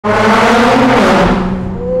Hey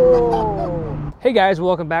guys,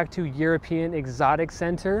 welcome back to European Exotic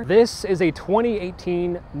Center. This is a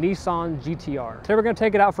 2018 Nissan GTR. Today we're going to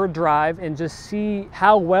take it out for a drive and just see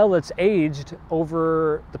how well it's aged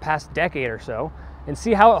over the past decade or so, and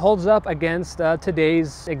see how it holds up against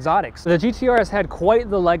today's exotics. The GTR has had quite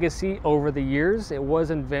the legacy over the years. It was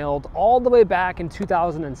unveiled all the way back in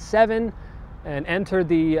 2007 and entered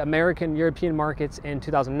the American European markets in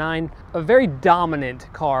 2009. A very dominant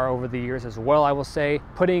car over the years as well, I will say,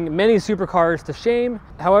 putting many supercars to shame.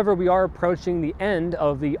 However, we are approaching the end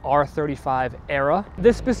of the R35 era.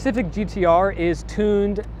 This specific GTR is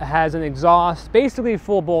tuned, has an exhaust, basically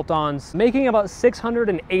full bolt-ons, making about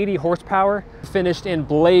 680 horsepower, finished in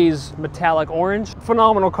blaze metallic orange.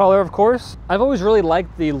 Phenomenal color, of course. I've always really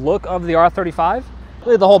liked the look of the R35.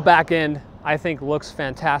 Really, the whole back end I think looks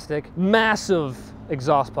fantastic. Massive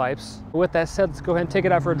exhaust pipes. With that said, let's go ahead and take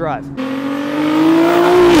it out for a drive.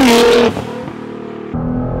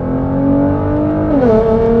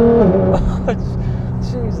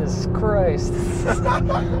 Jesus Christ.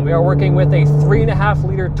 We are working with a 3.5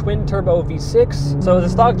 liter twin turbo V6. So the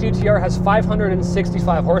stock GTR has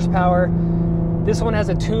 565 horsepower. This one has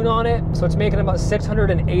a tune on it, so it's making about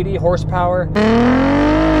 680 horsepower.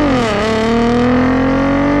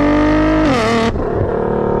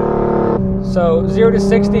 So 0 to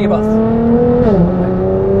 60 about,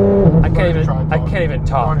 I can't even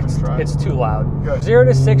talk. It's too loud. Good. 0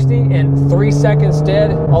 to 60 in 3 seconds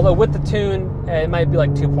dead. Although with the tune, it might be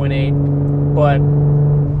like 2.8, but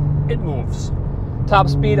it moves. Top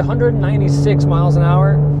speed 196 miles an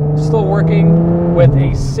hour. Still working with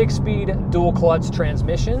a 6-speed dual clutch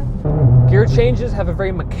transmission. Gear changes have a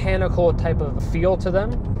very mechanical type of feel to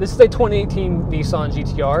them. This is a 2018 Nissan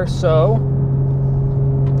GTR, so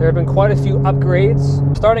there have been quite a few upgrades.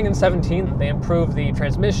 Starting in 17, they improved the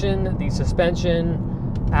transmission, the suspension,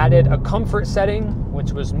 added a comfort setting,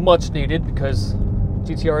 which was much needed because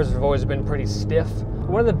GTRs have always been pretty stiff.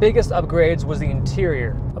 One of the biggest upgrades was the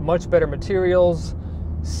interior. Much better materials,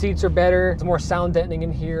 seats are better, it's more sound deadening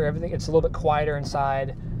in here, everything, it's a little bit quieter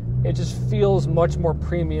inside. It just feels much more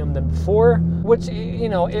premium than before, which, you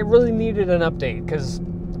know, it really needed an update because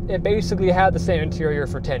it basically had the same interior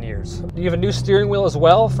for 10 years. You have a new steering wheel as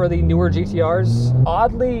well for the newer GTRs.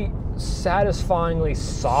 Oddly, satisfyingly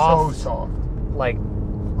soft. So soft. Like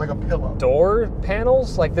a pillow. Door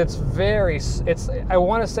panels, like that's very, I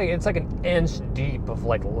want to say it's like an inch deep of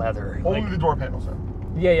like leather. Only like, the door panels though.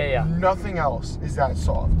 Yeah. Nothing else is that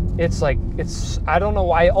soft. It's like, I don't know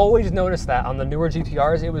why, I always noticed that on the newer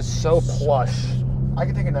GTRs, it was so plush. I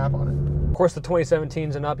could take a nap on it. Of course, the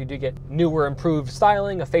 2017s and up, you do get newer, improved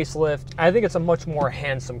styling, a facelift. I think it's a much more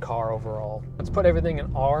handsome car overall. Let's put everything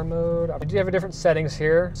in R mode. We do have different settings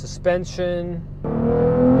here. Suspension.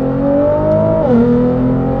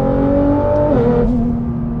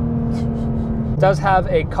 It does have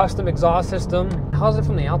a custom exhaust system. How's it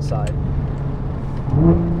from the outside?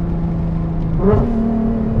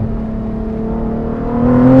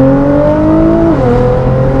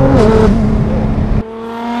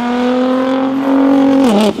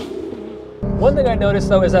 One thing I noticed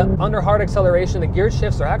though is that under hard acceleration, the gear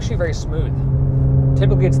shifts are actually very smooth.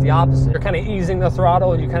 Typically it's the opposite. You're kind of easing the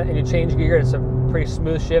throttle and you change gear, it's a pretty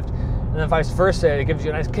smooth shift. And then vice versa, it gives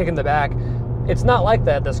you a nice kick in the back. It's not like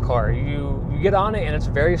that, this car. You get on it and it's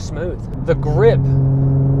very smooth. The grip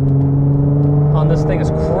on this thing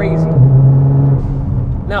is crazy.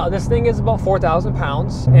 Now, this thing is about 4,000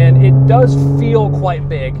 pounds and it does feel quite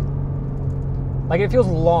big. Like it feels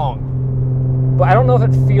long, but I don't know if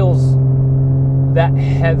it feels that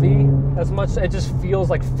heavy as much. It just feels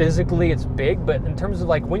like physically it's big, but in terms of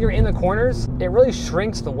like when you're in the corners, it really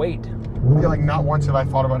shrinks the weight. Yeah, like not once have I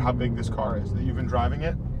thought about how big this car is. That you've been driving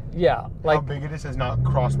it. Yeah, like how big it is has not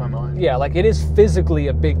crossed my mind. Yeah, like it is physically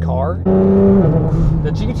a big car.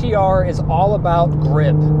 The GTR is all about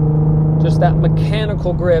grip, just that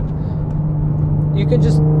mechanical grip. You can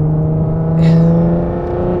just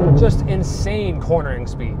insane cornering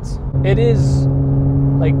speeds. It is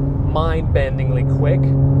like mind-bendingly quick.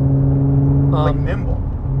 Like nimble.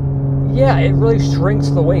 Yeah, it really shrinks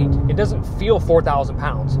the weight. It doesn't feel 4,000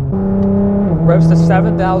 pounds. Revs to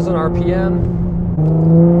 7,000 RPM.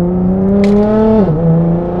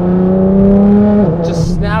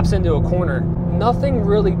 Just snaps into a corner. Nothing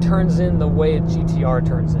really turns in the way a GTR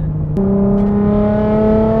turns in.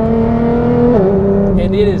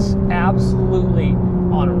 And it is absolutely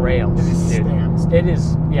on rails. It is stands. It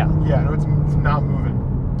is, yeah. Yeah, no, it's not moving.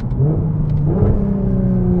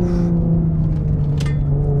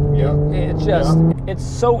 Yeah. It's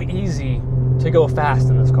so easy to go fast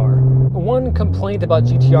in this car. One complaint about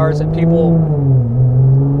GTRs that people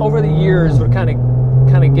years would kind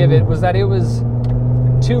of give it was that it was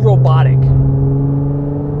too robotic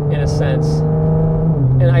in a sense.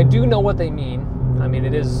 And I do know what they mean. I mean,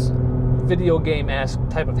 it is video game-esque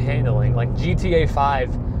type of handling, like GTA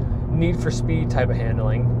 5 Need for Speed type of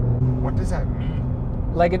handling. What does that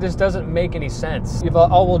mean? Like, it just doesn't make any sense. You have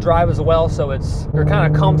all-wheel drive as well, so you're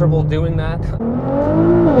kind of comfortable doing that.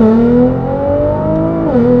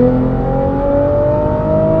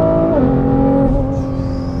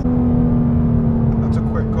 That's a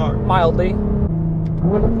quick car. Mildly.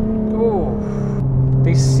 Ooh.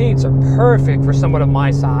 These seats are perfect for someone of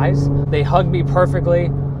my size. They hug me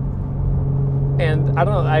perfectly. And I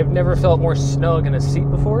don't know, I've never felt more snug in a seat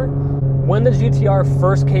before. When the GTR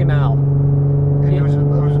first came out,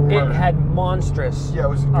 it had monstrous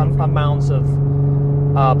amounts of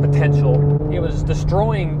potential. It was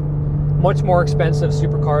destroying much more expensive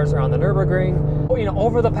supercars around the Nürburgring. You know,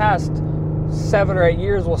 over the past 7 or 8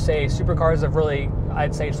 years, we'll say supercars have really,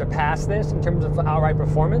 I'd say, surpassed this in terms of outright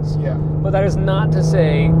performance. Yeah. But that is not to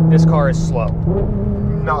say this car is slow.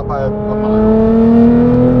 Not by a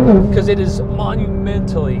mile. Because it is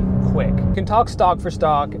monumentally quick. You can talk stock for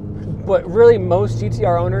stock, but really most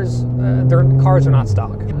GTR owners, their cars are not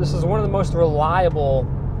stock. This is one of the most reliable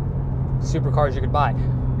supercars you could buy.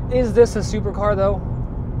 Is this a supercar though?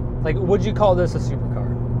 Like, would you call this a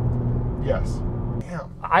supercar? Yes.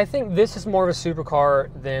 Damn. I think this is more of a supercar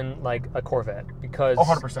than like a Corvette because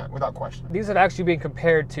 100%, without question. These have actually been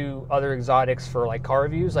compared to other exotics for like car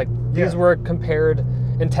reviews. Like these were compared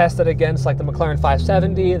and tested against like the McLaren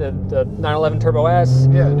 570, the 911 Turbo S.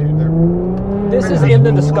 Yeah, dude. This is in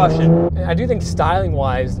the discussion. I do think styling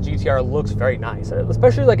wise, the GTR looks very nice,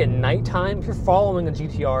 especially like at nighttime. If you're following a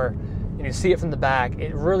GTR and you see it from the back,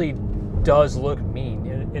 it really does look mean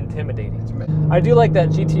and intimidating. I do like that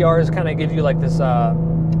GTRs kind of give you like this,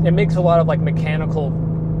 it makes a lot of like mechanical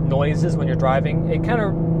noises when you're driving. It kind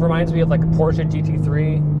of reminds me of like a Porsche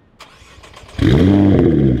GT3.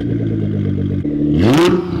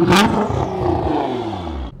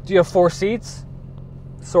 Do you have 4 seats?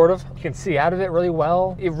 Sort of. You can see out of it really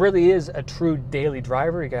well. It really is a true daily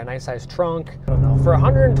driver. You got a nice sized trunk. I don't know. For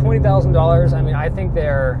 $120,000, I mean, I think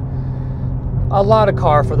they're a lot of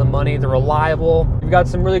car for the money. They're reliable. You've got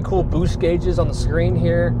some really cool boost gauges on the screen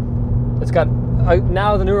here. It's got,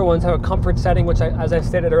 now the newer ones have a comfort setting, which as I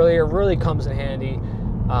stated earlier, really comes in handy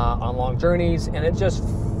on long journeys. And it just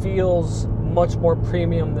feels much more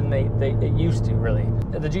premium than it used to, really.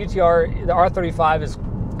 The GTR, the R35 is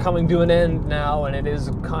coming to an end now, and it is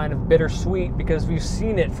kind of bittersweet because we've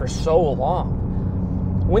seen it for so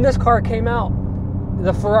long. When this car came out,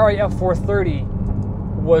 the Ferrari F430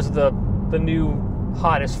 was the new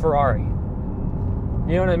hottest Ferrari.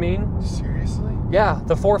 You know what I mean? Seriously? Yeah,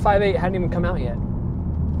 the 458 hadn't even come out yet.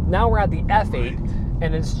 Now we're at the F8,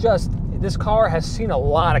 and it's just, this car has seen a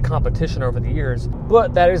lot of competition over the years,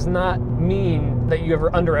 but that does not mean that you ever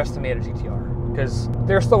underestimate a GTR. Because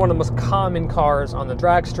they're still one of the most common cars on the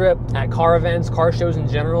drag strip, at car events, car shows in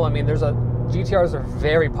general. I mean, GTRs are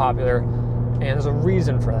very popular, and there's a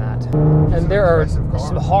reason for that. And there are some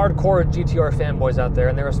hardcore GTR fanboys out there,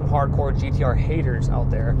 and there are some hardcore GTR haters out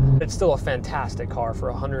there. It's still a fantastic car for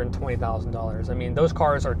 $120,000. I mean, those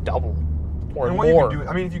cars are double or and more. You can do,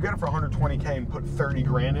 I mean, if you get it for $120K and put 30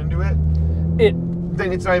 grand into it,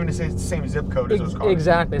 then it's not even the same zip code as those cars.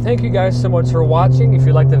 Exactly. Thank you guys so much for watching. If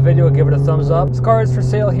you liked the video, give it a thumbs up. This car is for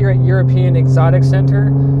sale here at European Exotic Center.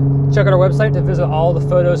 Check out our website to visit all the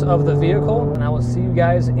photos of the vehicle, and I will see you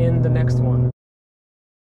guys in the next one.